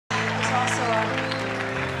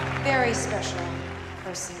very special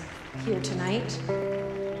person here tonight.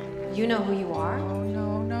 You know who you are. Oh,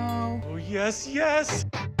 no, no. Oh, yes, yes.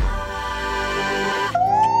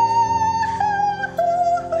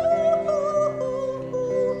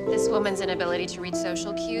 This woman's inability to read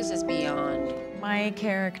social cues is beyond. My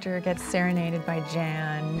character gets serenaded by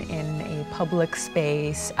Jann in a public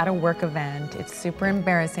space at a work event. It's super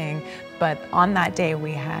embarrassing, but on that day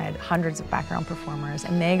we had hundreds of background performers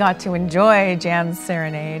and they got to enjoy Jann's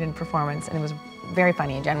serenade and performance, and it was very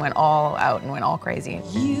funny. Jann went all out and went all crazy.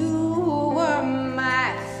 You were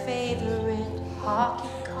my favorite hockey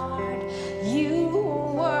card. You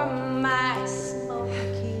were my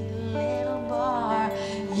smoky little bar.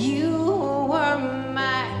 You were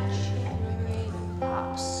my cherry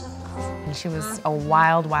popsicle. And she was a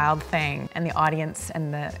wild, wild thing, and the audience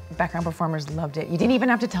and the background performers loved it. You didn't even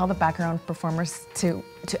have to tell the background performers to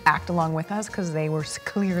act along with us because they were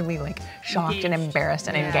clearly like shocked and embarrassed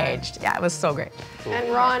and engaged. Yeah, it was so great. And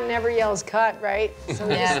Ron never yells cut, right? So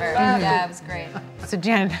we just Never. loved Yeah, it. it was great. So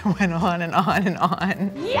Jann went on and on and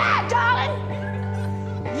on. Yeah, darling!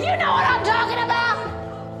 You know what I'm talking about!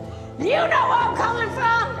 You know where I'm coming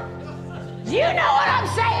from! You know what I'm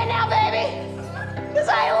saying now, baby! Because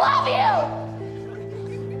I love you!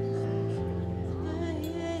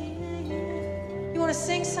 You want to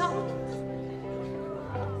sing something?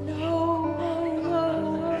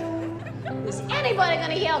 Is anybody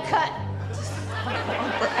gonna yell cut?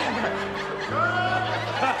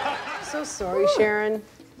 So sorry, Sharon.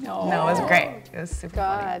 No, it was great. It was super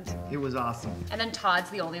God. It was awesome. And then Todd's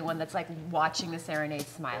the only one that's like watching the serenade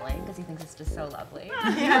smiling because he thinks it's just so lovely.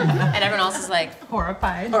 Yeah. And everyone else is like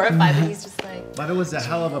horrified. horrified, but he's just like. But it was a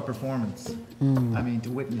hell of a performance. I mean, to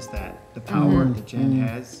witness that, the power that Jann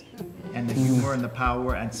has, and the humor and the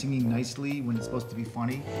power, and singing nicely when it's supposed to be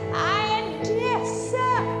funny. I had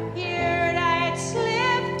disappeared, I had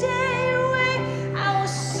slipped away. I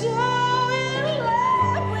was so in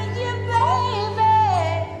love with you,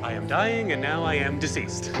 baby. I am dying and now I am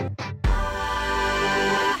deceased.